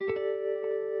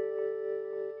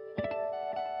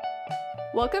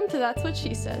Welcome to That's What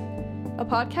She Said, a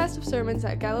podcast of sermons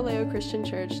at Galileo Christian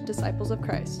Church, Disciples of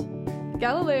Christ.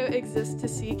 Galileo exists to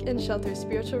seek and shelter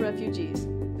spiritual refugees,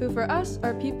 who for us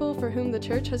are people for whom the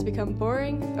church has become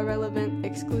boring, irrelevant,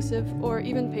 exclusive, or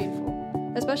even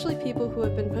painful, especially people who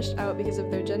have been pushed out because of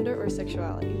their gender or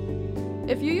sexuality.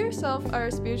 If you yourself are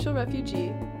a spiritual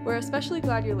refugee, we're especially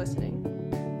glad you're listening.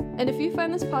 And if you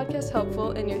find this podcast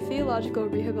helpful in your theological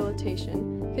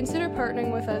rehabilitation, consider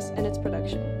partnering with us in its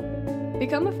production.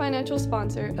 Become a financial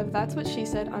sponsor of That's What She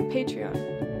Said on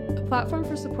Patreon, a platform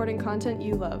for supporting content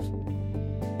you love.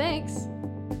 Thanks!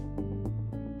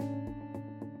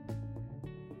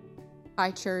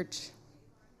 Hi, church.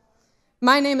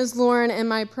 My name is Lauren, and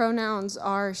my pronouns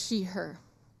are she, her.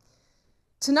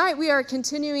 Tonight we are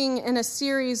continuing in a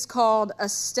series called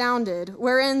Astounded,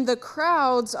 wherein the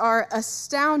crowds are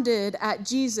astounded at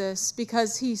Jesus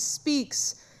because he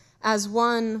speaks as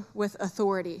one with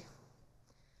authority.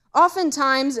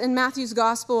 Oftentimes in Matthew's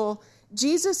gospel,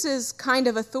 Jesus' kind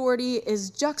of authority is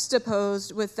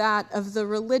juxtaposed with that of the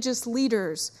religious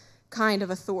leaders' kind of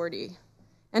authority.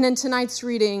 And in tonight's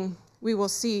reading, we will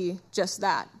see just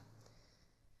that.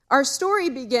 Our story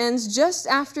begins just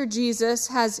after Jesus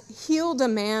has healed a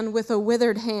man with a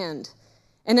withered hand.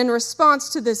 And in response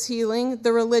to this healing,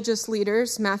 the religious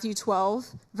leaders, Matthew 12,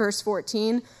 verse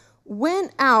 14,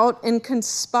 went out and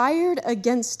conspired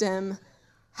against him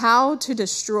how to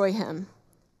destroy him.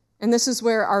 And this is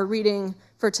where our reading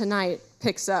for tonight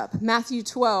picks up. Matthew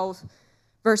 12,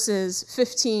 verses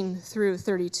 15 through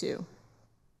 32.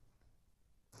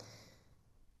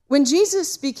 When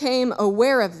Jesus became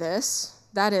aware of this,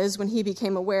 that is, when he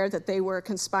became aware that they were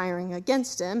conspiring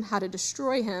against him, how to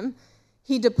destroy him,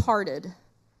 he departed.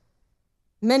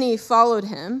 Many followed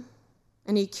him,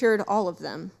 and he cured all of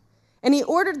them. And he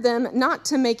ordered them not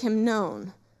to make him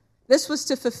known. This was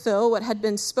to fulfill what had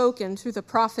been spoken through the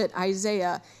prophet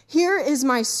Isaiah. Here is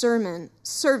my servant,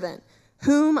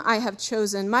 whom I have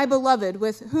chosen, my beloved,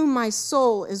 with whom my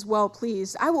soul is well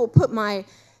pleased. I will put my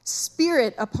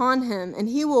spirit upon him, and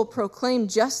he will proclaim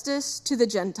justice to the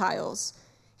Gentiles.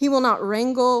 He will not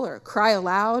wrangle or cry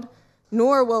aloud,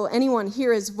 nor will anyone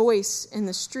hear his voice in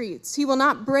the streets. He will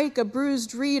not break a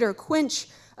bruised reed or quench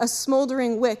a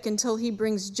smoldering wick until he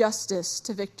brings justice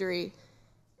to victory.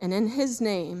 And in his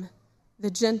name, the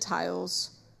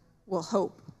Gentiles will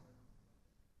hope.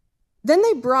 Then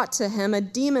they brought to him a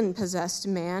demon-possessed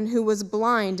man who was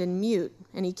blind and mute,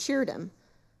 and he cured him,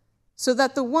 so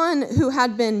that the one who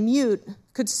had been mute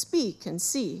could speak and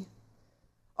see.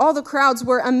 All the crowds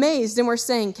were amazed and were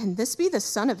saying, "Can this be the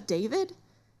son of David?"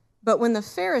 But when the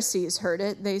Pharisees heard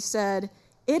it, they said,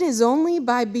 "It is only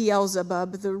by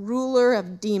Beelzebub, the ruler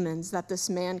of demons, that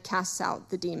this man casts out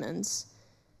the demons."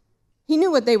 He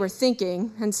knew what they were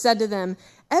thinking and said to them,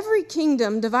 "Every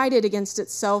kingdom divided against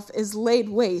itself is laid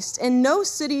waste, and no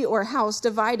city or house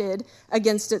divided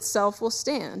against itself will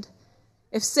stand.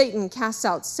 If Satan casts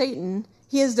out Satan,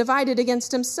 he is divided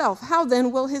against himself. How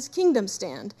then will his kingdom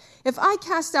stand? If I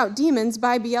cast out demons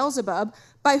by Beelzebub,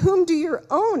 by whom do your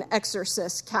own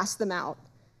exorcists cast them out?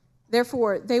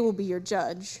 Therefore, they will be your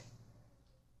judge.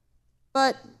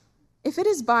 But if it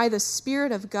is by the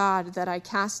Spirit of God that I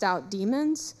cast out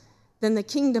demons, then the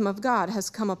kingdom of God has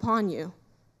come upon you.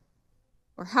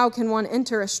 Or how can one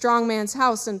enter a strong man's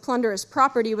house and plunder his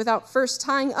property without first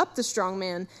tying up the strong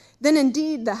man? Then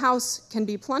indeed the house can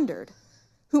be plundered.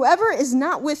 Whoever is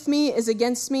not with me is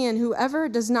against me, and whoever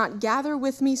does not gather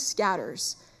with me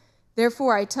scatters.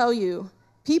 Therefore I tell you,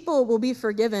 people will be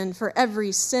forgiven for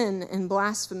every sin and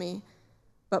blasphemy,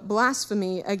 but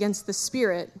blasphemy against the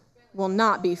Spirit will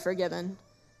not be forgiven.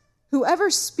 Whoever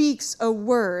speaks a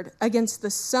word against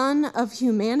the Son of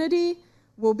Humanity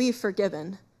will be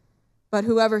forgiven, but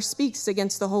whoever speaks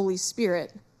against the Holy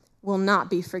Spirit will not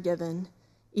be forgiven,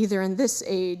 either in this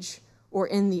age or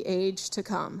in the age to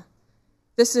come.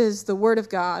 This is the word of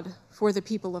God for the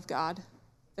people of God.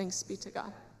 Thanks be to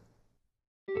God.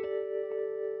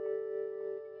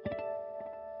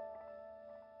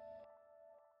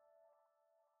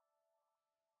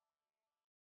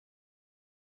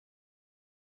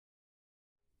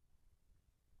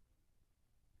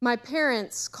 My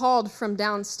parents called from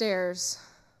downstairs.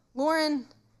 "Lauren,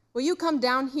 will you come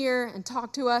down here and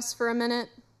talk to us for a minute?"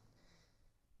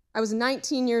 I was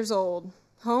 19 years old,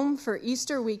 home for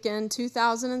Easter weekend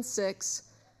 2006,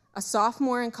 a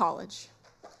sophomore in college.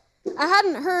 I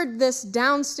hadn't heard this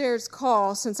downstairs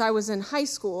call since I was in high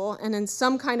school and in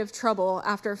some kind of trouble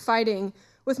after fighting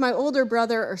with my older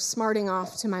brother or smarting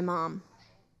off to my mom.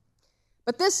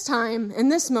 But this time, in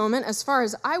this moment, as far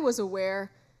as I was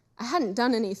aware, I hadn't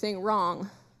done anything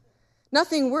wrong.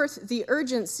 Nothing worth the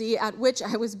urgency at which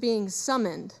I was being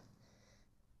summoned.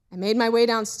 I made my way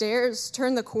downstairs,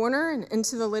 turned the corner and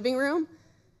into the living room,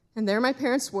 and there my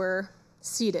parents were,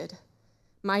 seated.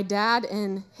 My dad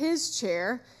in his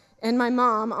chair and my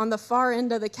mom on the far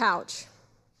end of the couch.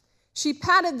 She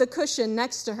patted the cushion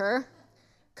next to her.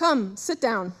 "Come, sit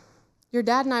down. Your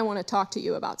dad and I want to talk to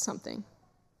you about something."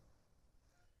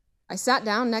 I sat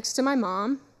down next to my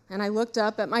mom, and I looked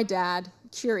up at my dad,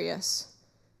 curious.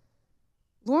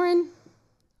 "Lauren,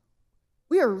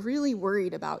 we are really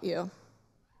worried about you.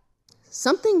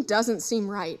 Something doesn't seem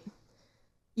right.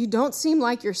 You don't seem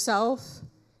like yourself,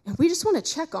 and we just want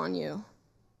to check on you.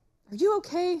 Are you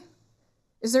okay?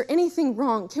 Is there anything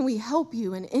wrong? Can we help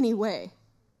you in any way?"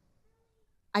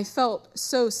 I felt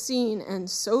so seen and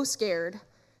so scared,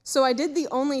 so I did the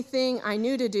only thing I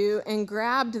knew to do and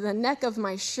grabbed the neck of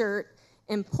my shirt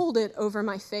and pulled it over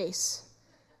my face.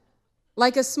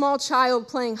 Like a small child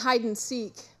playing hide and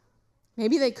seek.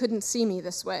 Maybe they couldn't see me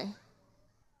this way.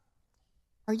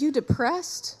 "Are you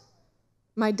depressed?"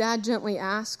 my dad gently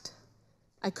asked.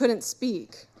 I couldn't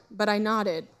speak, but I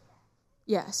nodded.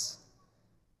 "Yes."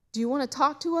 "Do you want to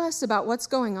talk to us about what's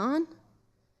going on?"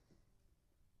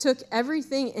 Took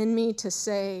everything in me to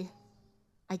say,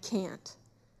 "I can't."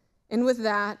 And with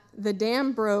that, the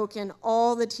dam broke and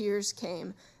all the tears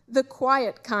came, the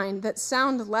quiet kind that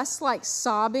sound less like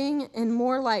sobbing and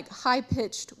more like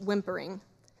high-pitched whimpering.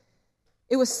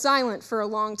 It was silent for a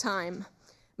long time.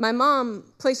 My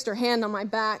mom placed her hand on my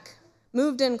back,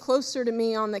 moved in closer to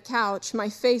me on the couch, my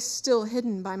face still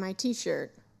hidden by my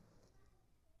t-shirt.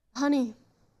 "Honey,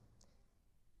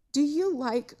 do you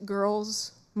like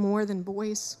girls more than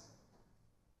boys?"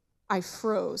 I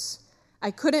froze.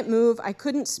 I couldn't move, I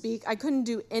couldn't speak, I couldn't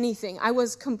do anything. I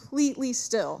was completely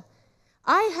still.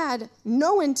 I had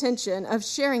no intention of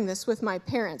sharing this with my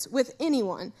parents, with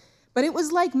anyone, but it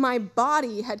was like my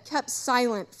body had kept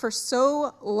silent for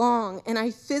so long, and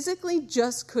I physically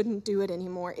just couldn't do it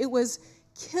anymore. It was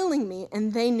killing me,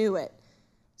 and they knew it.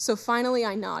 So finally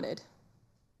I nodded.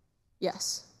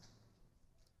 Yes.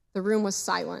 The room was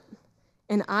silent,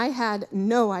 and I had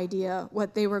no idea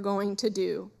what they were going to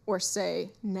do or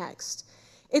say next.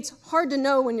 It's hard to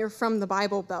know when you're from the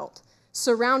Bible Belt,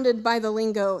 surrounded by the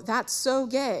lingo, "That's so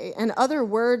gay," and other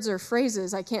words or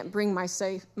phrases I can't bring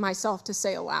myself to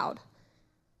say aloud.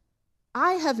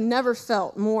 I have never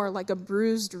felt more like a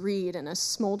bruised reed in a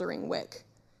smoldering wick,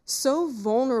 so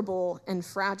vulnerable and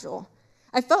fragile.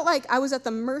 I felt like I was at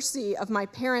the mercy of my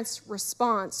parents'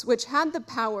 response, which had the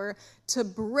power to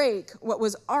break what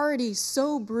was already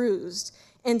so bruised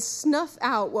and snuff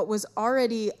out what was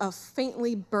already a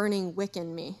faintly burning wick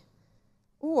in me,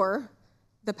 or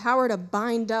the power to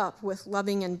bind up with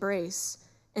loving embrace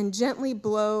and gently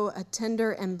blow a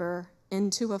tender ember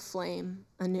into a flame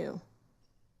anew.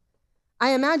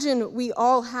 I imagine we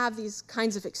all have these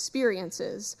kinds of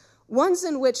experiences, ones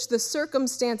in which the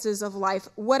circumstances of life,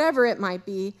 whatever it might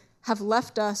be, have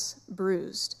left us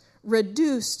bruised,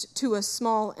 reduced to a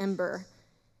small ember.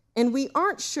 And we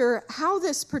aren't sure how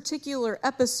this particular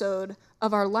episode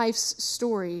of our life's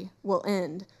story will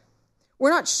end. We're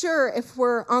not sure if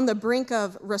we're on the brink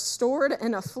of restored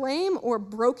and aflame or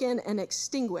broken and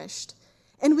extinguished.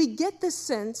 And we get the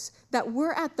sense that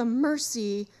we're at the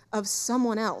mercy of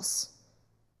someone else,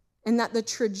 and that the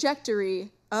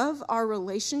trajectory of our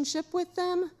relationship with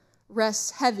them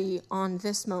rests heavy on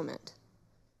this moment.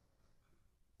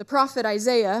 The prophet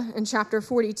Isaiah in chapter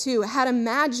 42 had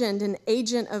imagined an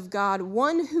agent of God,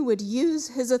 one who would use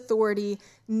his authority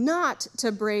not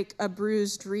to break a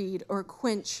bruised reed or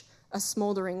quench a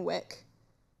smoldering wick.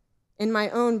 In my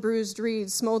own bruised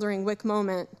reed, smoldering wick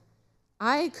moment,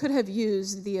 I could have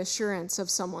used the assurance of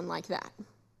someone like that.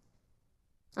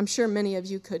 I'm sure many of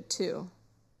you could too.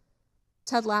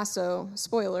 Ted Lasso,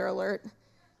 spoiler alert.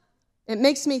 It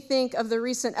makes me think of the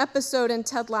recent episode in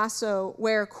Ted Lasso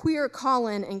where queer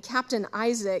Colin and Captain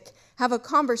Isaac have a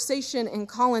conversation in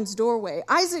Colin's doorway.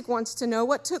 Isaac wants to know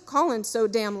what took Colin so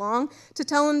damn long to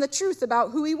tell him the truth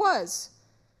about who he was.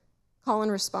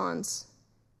 Colin responds,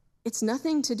 "It's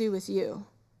nothing to do with you.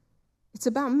 It's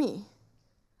about me.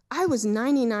 I was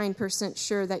 99%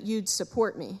 sure that you'd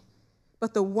support me,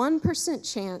 but the 1%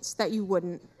 chance that you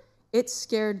wouldn't, it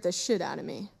scared the shit out of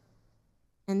me.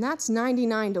 And that's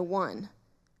 99 to 1.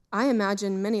 I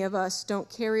imagine many of us don't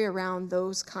carry around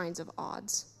those kinds of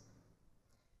odds."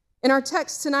 In our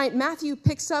text tonight, Matthew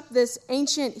picks up this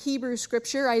ancient Hebrew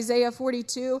scripture, Isaiah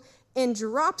 42, and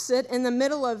drops it in the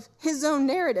middle of his own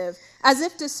narrative, as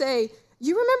if to say,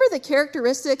 you remember the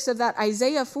characteristics of that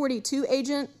Isaiah 42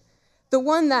 agent? The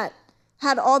one that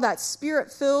had all that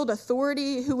spirit-filled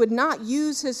authority, who would not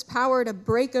use his power to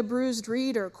break a bruised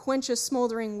reed or quench a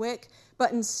smoldering wick,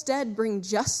 but instead bring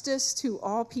justice to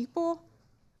all people?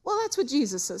 Well, that's what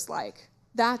Jesus is like.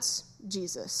 That's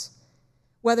Jesus.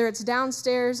 Whether it's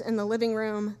downstairs in the living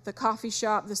room, the coffee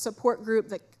shop, the support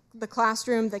group, the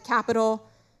classroom, the Capitol,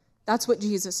 that's what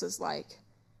Jesus is like.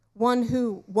 One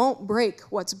who won't break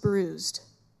what's bruised,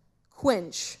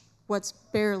 quench what's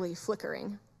barely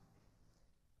flickering.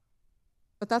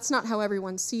 But that's not how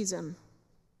everyone sees him.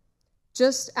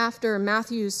 Just after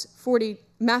Matthew's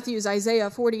Isaiah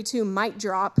 42 mic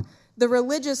drop, the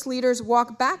religious leaders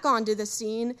walk back onto the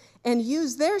scene and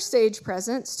use their stage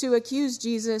presence to accuse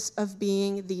Jesus of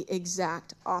being the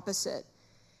exact opposite.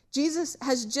 Jesus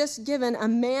has just given a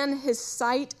man his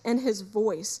sight and his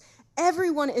voice.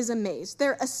 Everyone is amazed.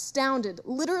 They're astounded,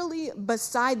 literally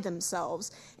beside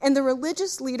themselves. And the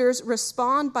religious leaders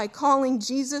respond by calling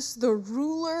Jesus the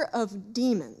ruler of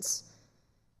demons.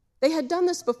 They had done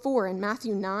this before in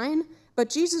Matthew 9, but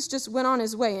Jesus just went on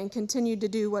his way and continued to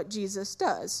do what Jesus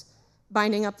does,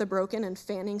 binding up the broken and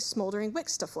fanning smoldering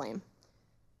wicks to flame.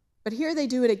 But here they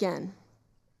do it again.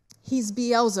 He's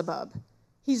Beelzebub.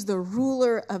 He's the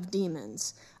ruler of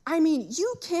demons. I mean,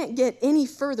 you can't get any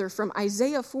further from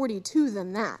Isaiah 42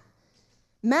 than that.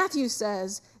 Matthew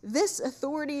says, this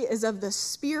authority is of the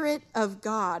Spirit of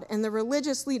God. And the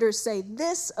religious leaders say,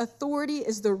 this authority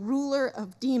is the ruler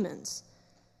of demons.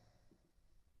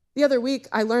 The other week,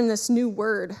 I learned this new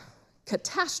word,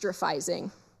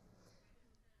 catastrophizing.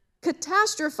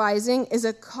 Catastrophizing is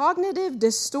a cognitive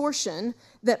distortion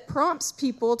that prompts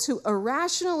people to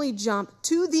irrationally jump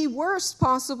to the worst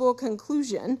possible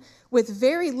conclusion with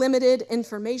very limited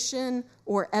information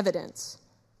or evidence.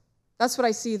 That's what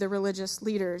I see the religious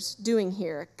leaders doing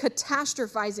here,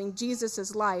 catastrophizing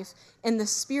Jesus' life and the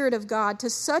Spirit of God to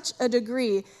such a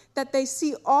degree that they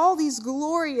see all these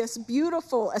glorious,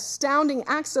 beautiful, astounding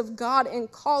acts of God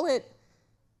and call it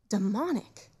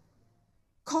demonic.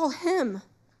 Call him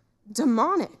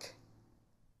demonic.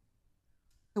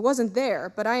 It wasn't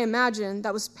there, but I imagine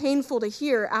that was painful to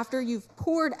hear after you've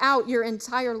poured out your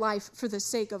entire life for the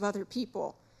sake of other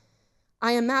people.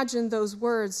 I imagine those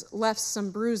words left some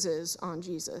bruises on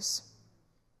Jesus.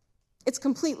 It's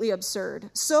completely absurd,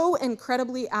 so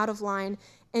incredibly out of line,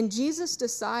 and Jesus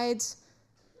decides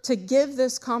to give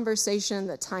this conversation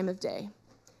the time of day.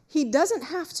 He doesn't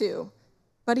have to,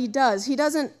 but he does. He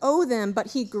doesn't owe them, but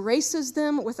he graces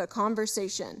them with a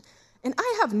conversation. And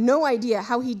I have no idea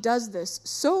how he does this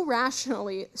so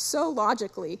rationally, so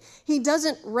logically. He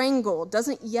doesn't wrangle,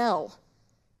 doesn't yell,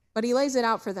 but he lays it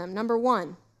out for them. Number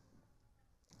one,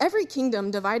 every kingdom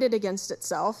divided against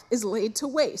itself is laid to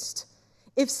waste.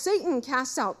 If Satan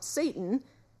casts out Satan,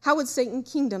 how would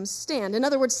Satan's kingdom stand? In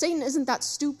other words, Satan isn't that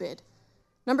stupid.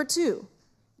 Number two,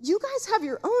 you guys have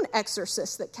your own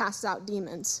exorcists that cast out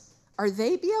demons. Are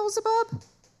they Beelzebub?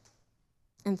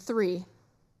 And three,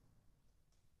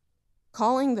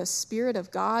 calling the Spirit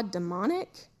of God demonic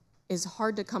is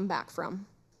hard to come back from.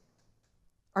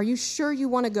 Are you sure you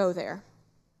want to go there?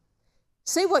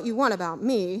 Say what you want about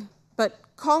me, but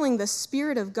calling the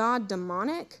Spirit of God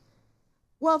demonic,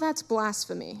 well, that's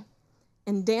blasphemy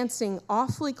and dancing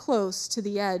awfully close to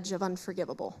the edge of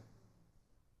unforgivable.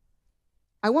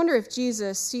 I wonder if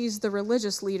Jesus sees the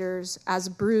religious leaders as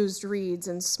bruised reeds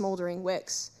and smoldering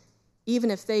wicks,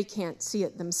 even if they can't see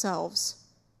it themselves.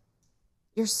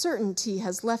 Your certainty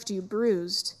has left you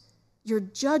bruised. Your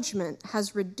judgment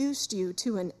has reduced you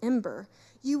to an ember.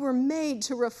 You were made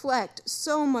to reflect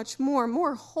so much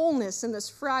more wholeness in this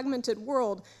fragmented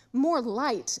world, more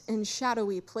light in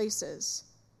shadowy places.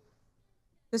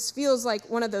 This feels like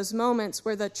one of those moments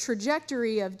where the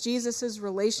trajectory of Jesus'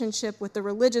 relationship with the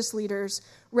religious leaders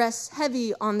rests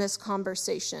heavy on this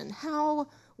conversation. How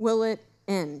will it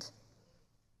end?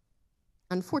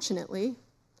 Unfortunately,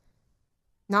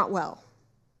 not well.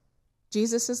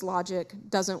 Jesus' logic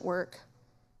doesn't work.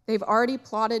 They've already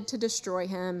plotted to destroy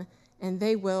him, and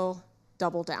they will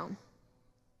double down.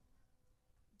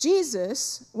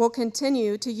 Jesus will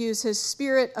continue to use his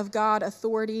Spirit of God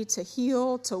authority to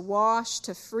heal, to wash,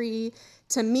 to free,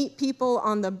 to meet people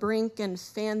on the brink and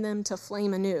fan them to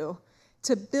flame anew,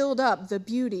 to build up the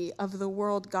beauty of the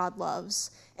world God loves.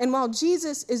 And while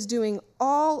Jesus is doing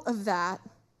all of that,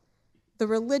 the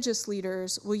religious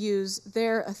leaders will use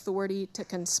their authority to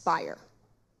conspire,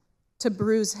 to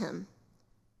bruise him,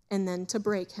 and then to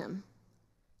break him,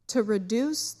 to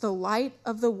reduce the light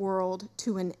of the world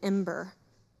to an ember,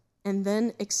 and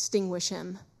then extinguish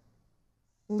him,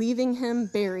 leaving him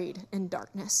buried in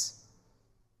darkness.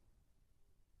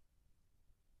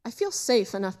 I feel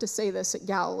safe enough to say this at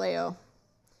Galileo.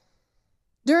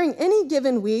 During any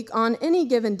given week, on any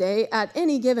given day, at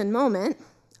any given moment,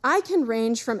 I can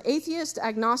range from atheist,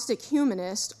 agnostic,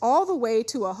 humanist, all the way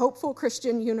to a hopeful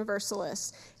Christian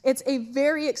universalist. It's a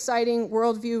very exciting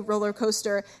worldview roller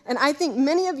coaster, and I think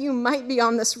many of you might be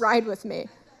on this ride with me.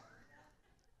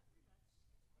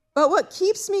 But what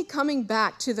keeps me coming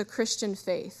back to the Christian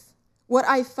faith, what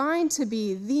I find to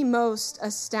be the most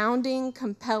astounding,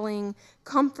 compelling,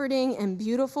 comforting, and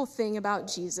beautiful thing about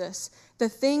Jesus, the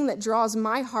thing that draws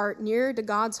my heart nearer to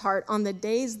God's heart on the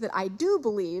days that I do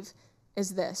believe,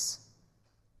 is this: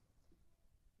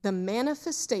 the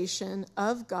manifestation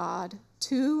of God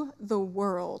to the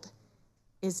world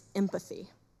is empathy.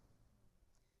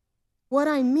 What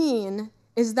I mean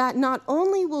is that not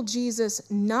only will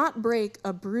Jesus not break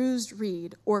a bruised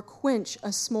reed or quench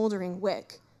a smoldering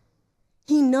wick,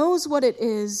 he knows what it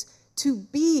is to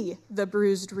be the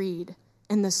bruised reed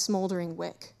and the smoldering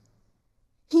wick.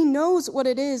 He knows what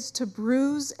it is to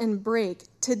bruise and break,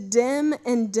 to dim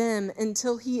and dim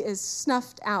until he is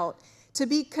snuffed out, to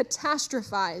be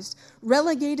catastrophized,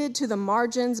 relegated to the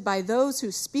margins by those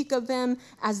who speak of them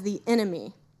as the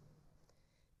enemy.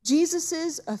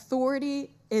 Jesus'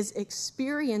 authority is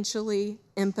experientially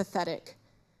empathetic.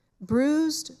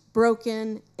 Bruised,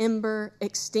 broken, ember,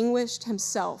 extinguished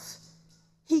himself.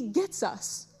 He gets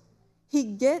us. He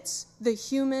gets the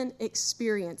human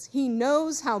experience. He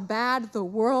knows how bad the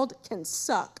world can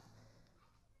suck.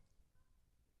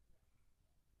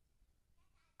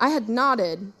 I had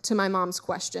nodded to my mom's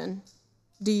question,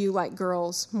 do you like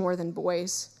girls more than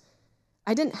boys?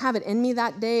 I didn't have it in me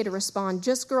that day to respond,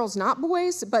 just girls, not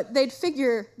boys, but they'd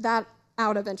figure that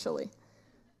out eventually.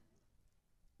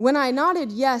 When I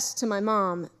nodded yes to my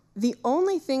mom, the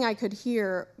only thing I could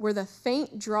hear were the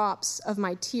faint drops of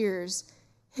my tears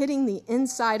hitting the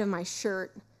inside of my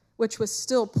shirt, which was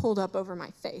still pulled up over my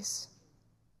face.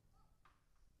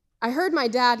 I heard my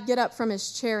dad get up from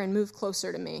his chair and move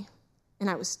closer to me, and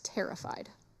I was terrified.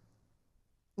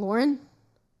 Lauren,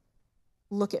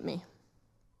 look at me.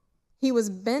 He was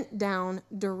bent down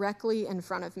directly in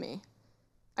front of me.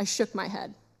 I shook my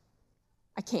head.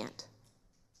 I can't.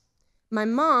 My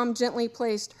mom gently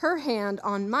placed her hand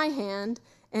on my hand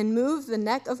and moved the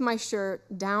neck of my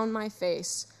shirt down my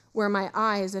face, where my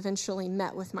eyes eventually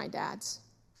met with my dad's.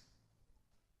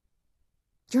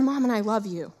 Your mom and I love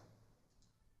you.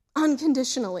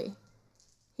 Unconditionally.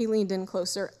 He leaned in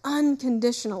closer.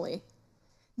 Unconditionally.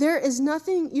 There is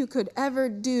nothing you could ever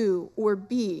do or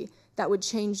be that would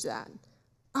change that.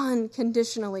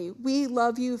 Unconditionally. We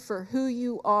love you for who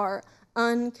you are,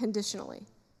 unconditionally.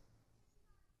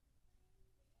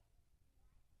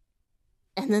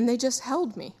 And then they just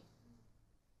held me,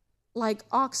 like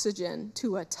oxygen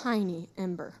to a tiny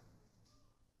ember.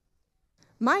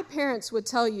 My parents would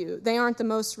tell you they aren't the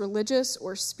most religious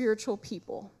or spiritual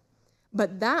people,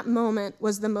 but that moment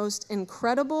was the most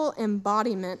incredible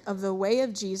embodiment of the way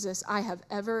of Jesus I have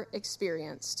ever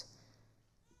experienced.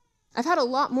 I've had a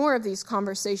lot more of these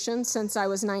conversations since I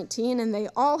was 19, and they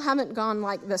all haven't gone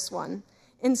like this one.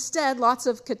 Instead, lots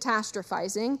of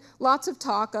catastrophizing, lots of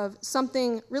talk of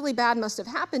something really bad must have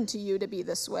happened to you to be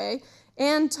this way,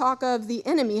 and talk of the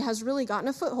enemy has really gotten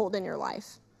a foothold in your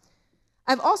life.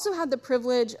 I've also had the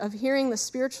privilege of hearing the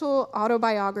spiritual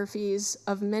autobiographies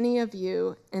of many of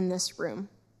you in this room.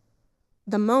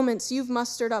 The moments you've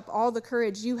mustered up all the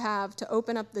courage you have to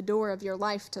open up the door of your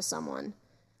life to someone,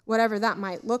 whatever that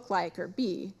might look like or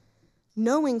be,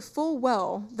 knowing full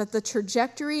well that the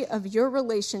trajectory of your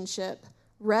relationship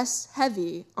rests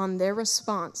heavy on their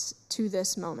response to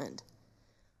this moment,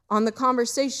 on the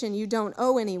conversation you don't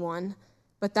owe anyone,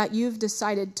 but that you've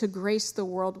decided to grace the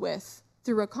world with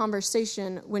through a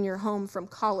conversation when you're home from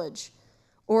college,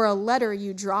 or a letter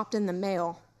you dropped in the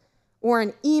mail, or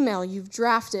an email you've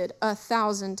drafted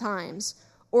 1,000 times,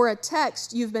 or a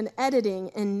text you've been editing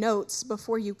in notes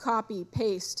before you copy,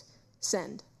 paste,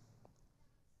 send.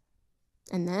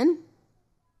 And then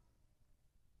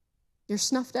you're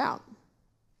snuffed out,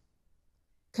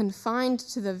 confined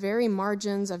to the very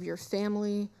margins of your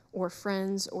family or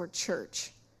friends or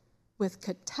church with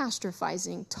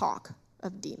catastrophizing talk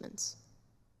of demons.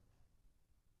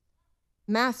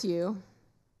 Matthew,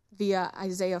 via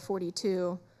Isaiah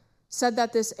 42, said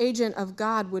that this agent of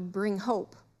God would bring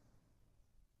hope.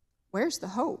 Where's the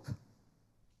hope?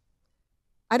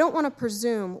 I don't want to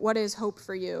presume what is hope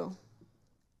for you,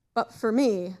 but for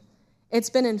me, it's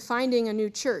been in finding a new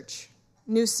church,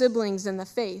 new siblings in the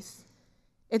faith.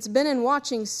 It's been in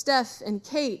watching Steph and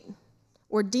Kate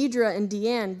or Deidre and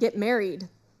Deanne get married,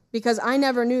 because I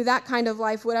never knew that kind of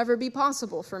life would ever be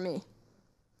possible for me.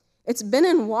 It's been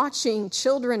in watching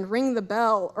children ring the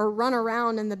bell or run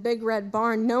around in the big red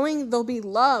barn, knowing they'll be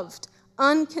loved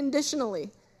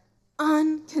unconditionally.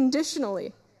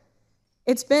 Unconditionally.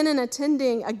 It's been in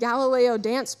attending a Galileo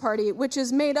dance party, which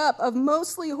is made up of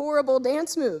mostly horrible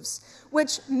dance moves,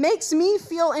 which makes me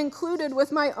feel included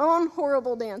with my own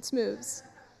horrible dance moves.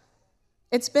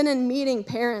 It's been in meeting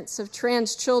parents of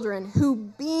trans children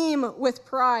who beam with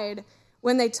pride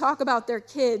when they talk about their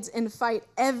kids and fight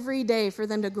every day for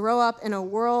them to grow up in a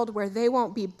world where they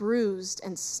won't be bruised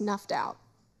and snuffed out.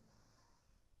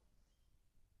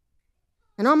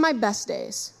 And on my best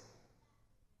days,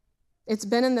 it's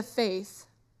been in the faith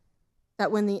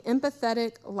that when the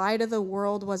empathetic light of the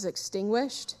world was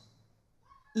extinguished,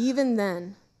 even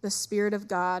then the Spirit of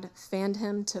God fanned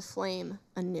him to flame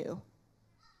anew.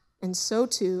 And so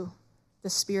too, the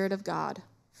Spirit of God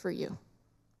for you.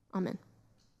 Amen.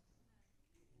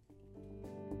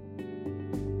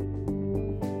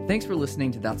 Thanks for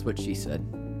listening to That's What She Said.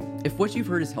 If what you've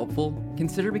heard is helpful,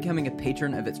 consider becoming a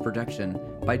patron of its production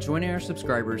by joining our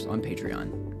subscribers on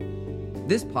Patreon.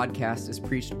 This podcast is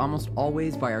preached almost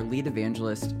always by our lead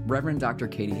evangelist, Reverend Dr.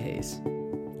 Katie Hayes.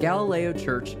 Galileo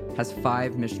Church has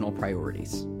 5 missional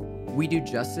priorities. We do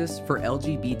justice for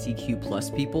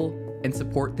LGBTQ+ people and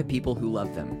support the people who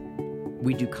love them.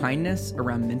 We do kindness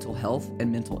around mental health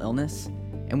and mental illness,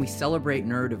 and we celebrate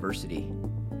neurodiversity.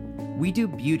 We do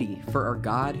beauty for our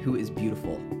God who is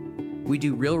beautiful. We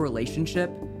do real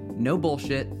relationship, no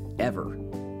bullshit, ever.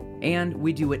 And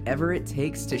we do whatever it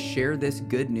takes to share this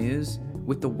good news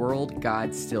with the world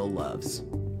God still loves.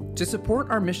 To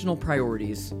support our missional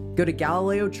priorities, go to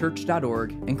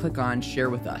galileochurch.org and click on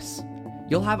Share with Us.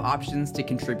 You'll have options to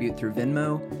contribute through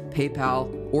Venmo,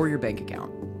 PayPal, or your bank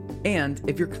account. And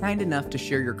if you're kind enough to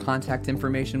share your contact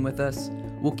information with us,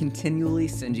 we'll continually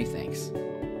send you thanks.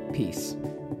 Peace.